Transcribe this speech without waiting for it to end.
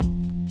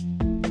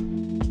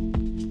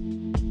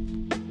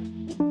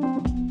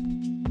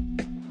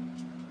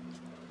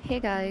Hey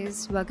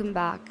guys, welcome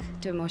back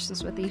to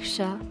Emotions with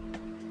Isha.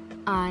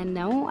 I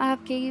know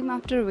I've came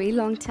after a very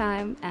long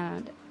time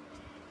and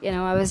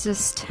I was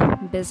just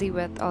busy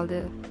with all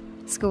the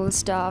school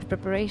stuff,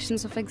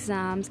 preparations of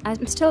exams.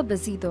 I'm still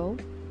busy though.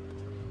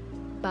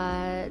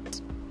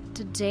 But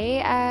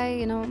today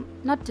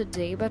not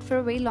today, but for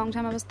a very long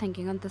time I was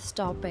thinking on this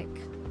topic.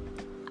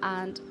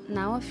 And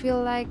now I feel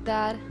like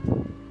that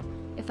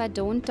if I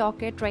don't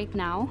talk it right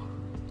now,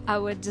 I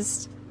would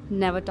just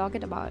never talk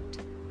it about.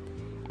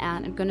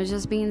 And it's gonna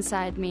just be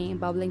inside me,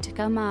 bubbling to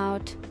come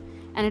out.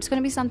 And it's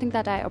gonna be something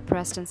that I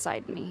oppressed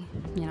inside me,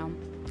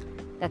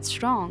 that's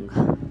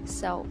strong.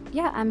 So,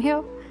 yeah, I'm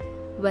here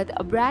with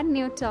a brand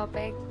new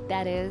topic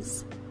that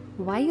is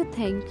why you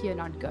think you're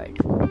not good.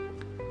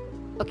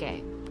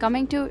 Okay,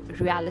 coming to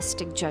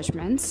realistic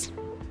judgments,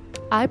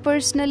 I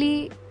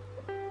personally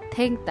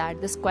think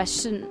that this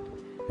question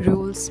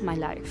rules my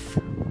life.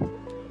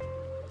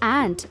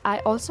 And I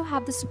also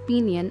have this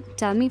opinion,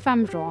 tell me if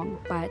I'm wrong,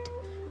 but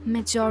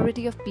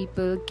majority of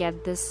people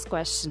get this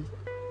question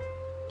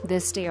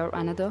this day or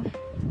another.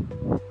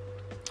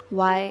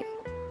 Why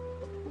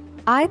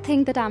I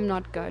think that I'm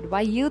not good,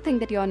 why you think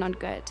that you're not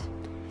good.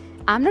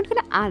 I'm not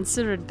gonna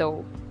answer it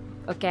though,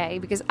 okay,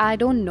 because I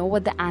don't know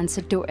what the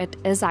answer to it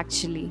is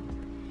actually,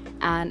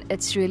 and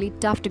it's really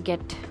tough to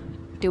get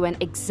to an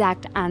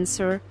exact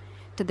answer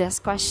to this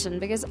question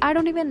because I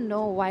don't even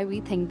know why we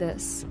think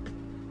this.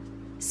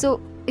 So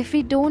if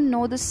we don't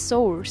know the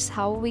source,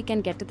 how we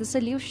can get to the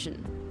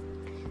solution?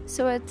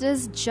 So it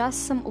is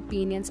just some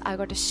opinions I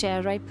got to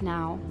share right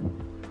now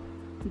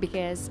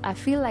because I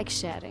feel like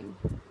sharing.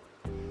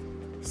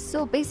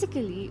 So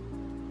basically,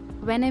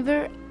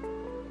 whenever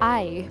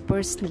I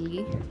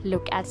personally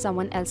look at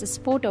someone else's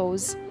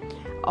photos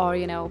or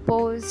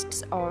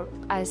posts, or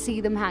I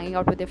see them hanging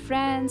out with their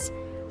friends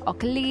or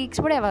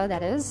colleagues, whatever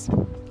that is,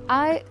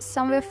 I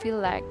somewhere feel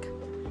like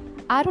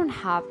I don't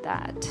have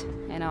that.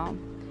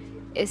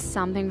 Is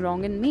something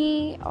wrong in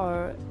me,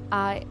 or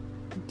I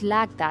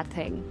lack that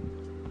thing?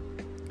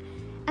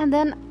 And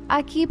then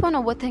I keep on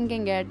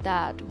overthinking it,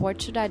 that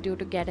what should I do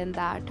to get in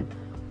that?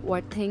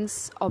 What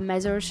things or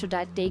measures should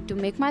I take to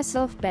make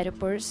myself a better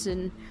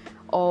person?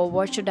 Or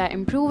what should I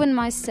improve in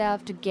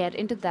myself to get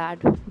into that?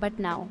 But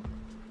now,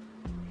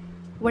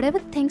 whatever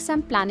things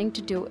I'm planning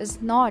to do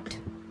is not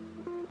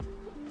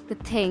the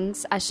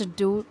things I should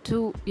do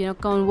to,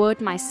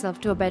 convert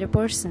myself to a better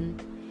person.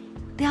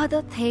 They are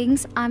the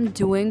things I'm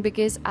doing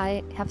because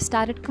I have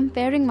started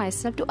comparing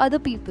myself to other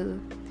people.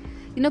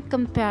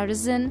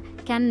 Comparison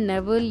can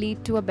never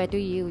lead to a better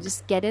you.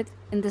 Just get it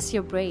in this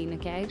your brain,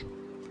 okay?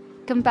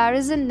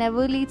 Comparison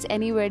never leads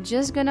anywhere.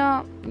 Just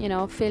gonna,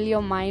 fill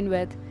your mind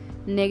with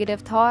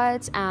negative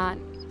thoughts, and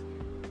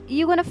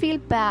you're gonna feel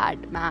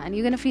bad, man.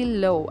 You're gonna feel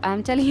low.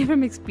 I'm telling you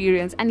from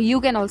experience, and you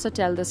can also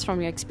tell this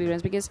from your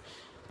experience because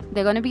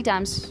there are gonna be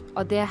times,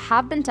 or there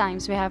have been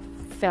times where I've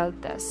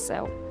felt this.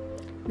 So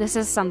this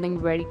is something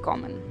very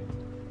common.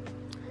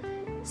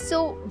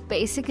 So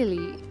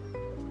basically,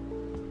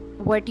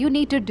 what you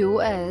need to do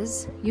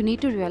is you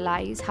need to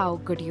realize how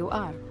good you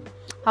are,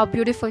 how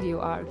beautiful you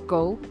are.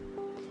 Go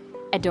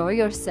adore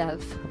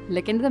yourself,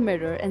 look into the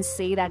mirror and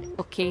say that,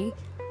 okay,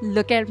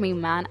 look at me,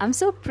 man, I'm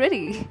so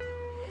pretty,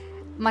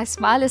 my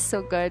smile is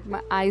so good,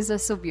 my eyes are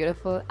so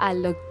beautiful, I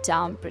look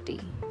damn pretty.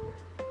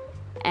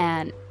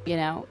 And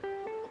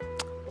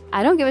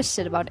I don't give a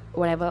shit about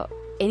whatever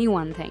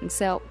anyone thinks.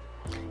 So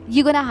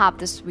you're gonna have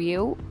this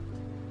view.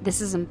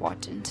 This is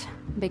important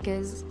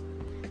because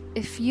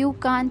if you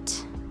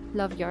can't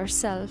love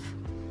yourself,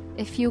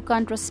 if you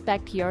can't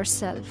respect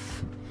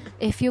yourself,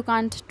 if you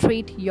can't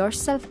treat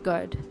yourself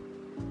good,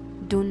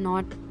 do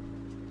not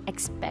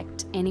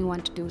expect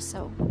anyone to do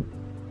so.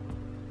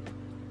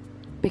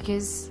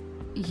 Because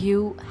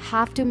you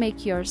have to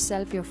make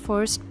yourself your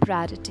first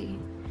priority.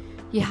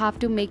 You have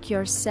to make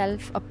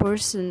yourself a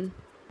person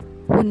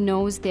who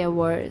knows their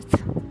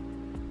worth,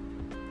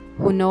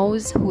 who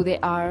knows who they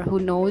are, who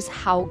knows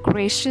how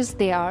gracious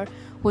they are,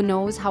 who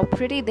knows how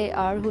pretty they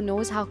are, who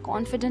knows how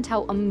confident,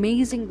 how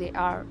amazing they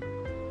are.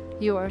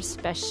 You are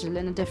special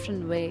in a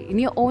different way, in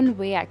your own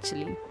way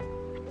actually.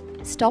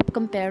 Stop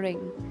comparing.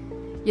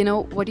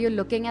 What you're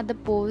looking at, the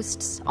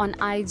posts on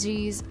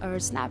IGs or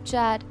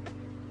Snapchat,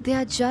 they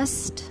are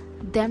just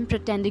them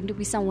pretending to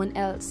be someone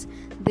else.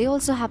 They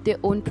also have their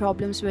own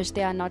problems which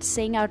they are not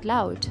saying out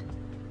loud.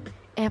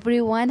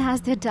 Everyone has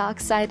their dark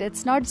side.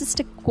 It's not just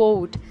a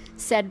quote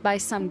said by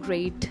some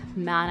great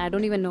man. I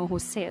don't even know who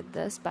said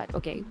this, but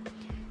okay.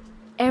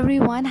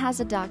 Everyone has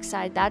a dark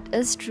side. That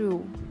is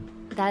true.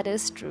 That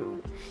is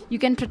true. You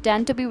can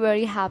pretend to be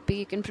very happy.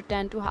 You can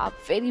pretend to have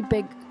very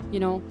big,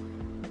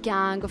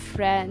 gang of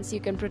friends. You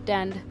can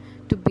pretend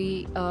to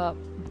be,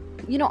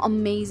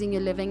 amazing.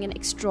 You're living an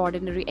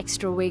extraordinary,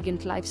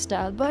 extravagant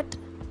lifestyle. But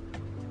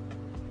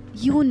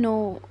you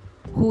know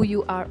who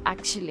you are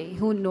actually.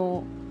 Who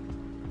know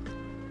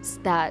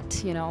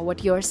that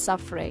what you're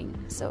suffering.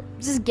 So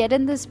just get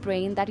in this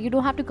brain that you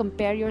don't have to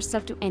compare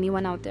yourself to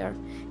anyone out there.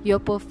 You're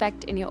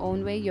perfect in your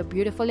own way, you're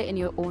beautiful in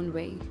your own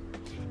way.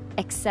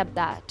 Accept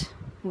that.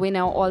 We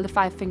know all the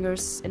 5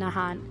 fingers in our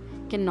hand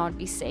cannot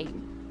be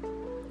same.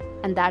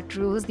 And that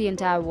rules the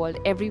entire world.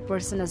 Every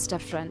person is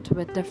different,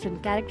 with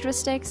different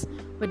characteristics,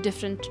 with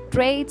different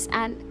traits,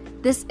 and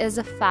this is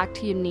a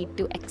fact you need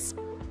to accept.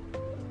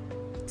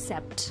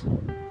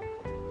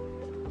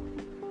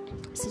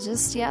 So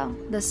just,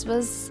 this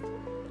was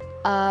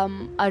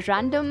a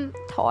random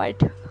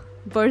thought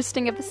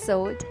bursting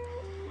episode,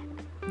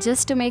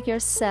 just to make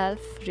yourself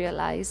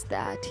realize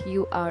that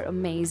you are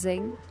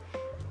amazing.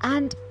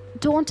 And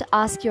don't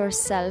ask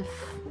yourself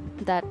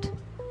that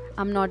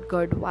I'm not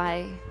good,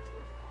 why?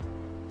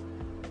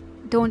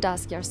 Don't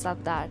ask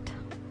yourself that.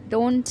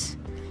 Don't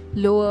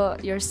lower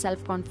your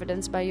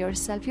self-confidence by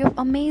yourself. You're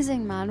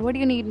amazing, man. What do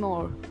you need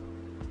more?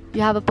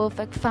 You have a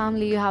perfect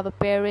family. You have a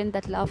parent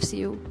that loves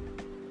you.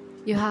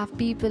 You have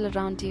people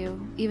around you.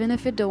 Even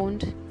if you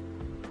don't,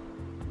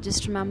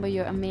 just remember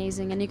you're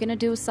amazing, and you're gonna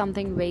do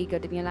something very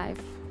good in your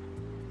life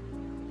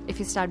if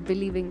you start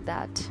believing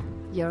that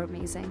you're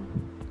amazing.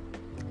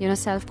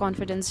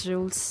 Self-confidence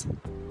rules.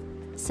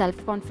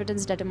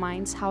 Self-confidence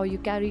determines how you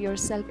carry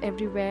yourself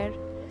everywhere,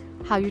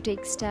 how you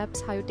take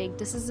steps, how you take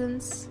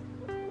decisions,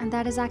 and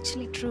that is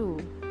actually true.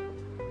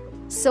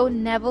 So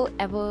never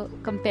ever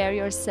compare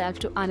yourself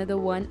to another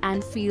one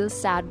and feel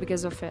sad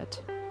because of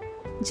it.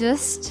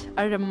 Just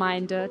a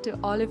reminder to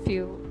all of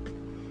you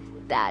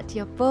that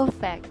you're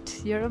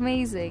perfect, you're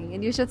amazing,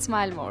 and you should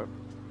smile more.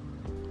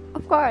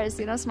 Of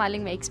course,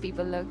 smiling makes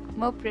people look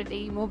more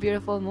pretty, more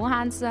beautiful, more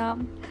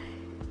handsome.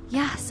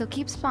 So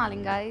keep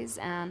smiling, guys,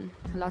 and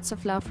lots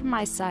of love from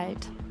my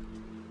side.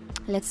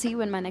 Let's see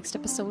when my next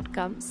episode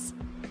comes,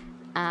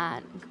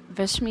 and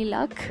wish me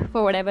luck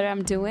for whatever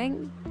I'm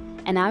doing,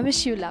 and I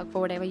wish you luck for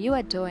whatever you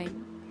are doing.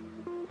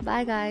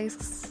 Bye,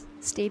 guys.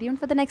 Stay tuned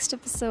for the next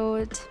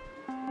episode.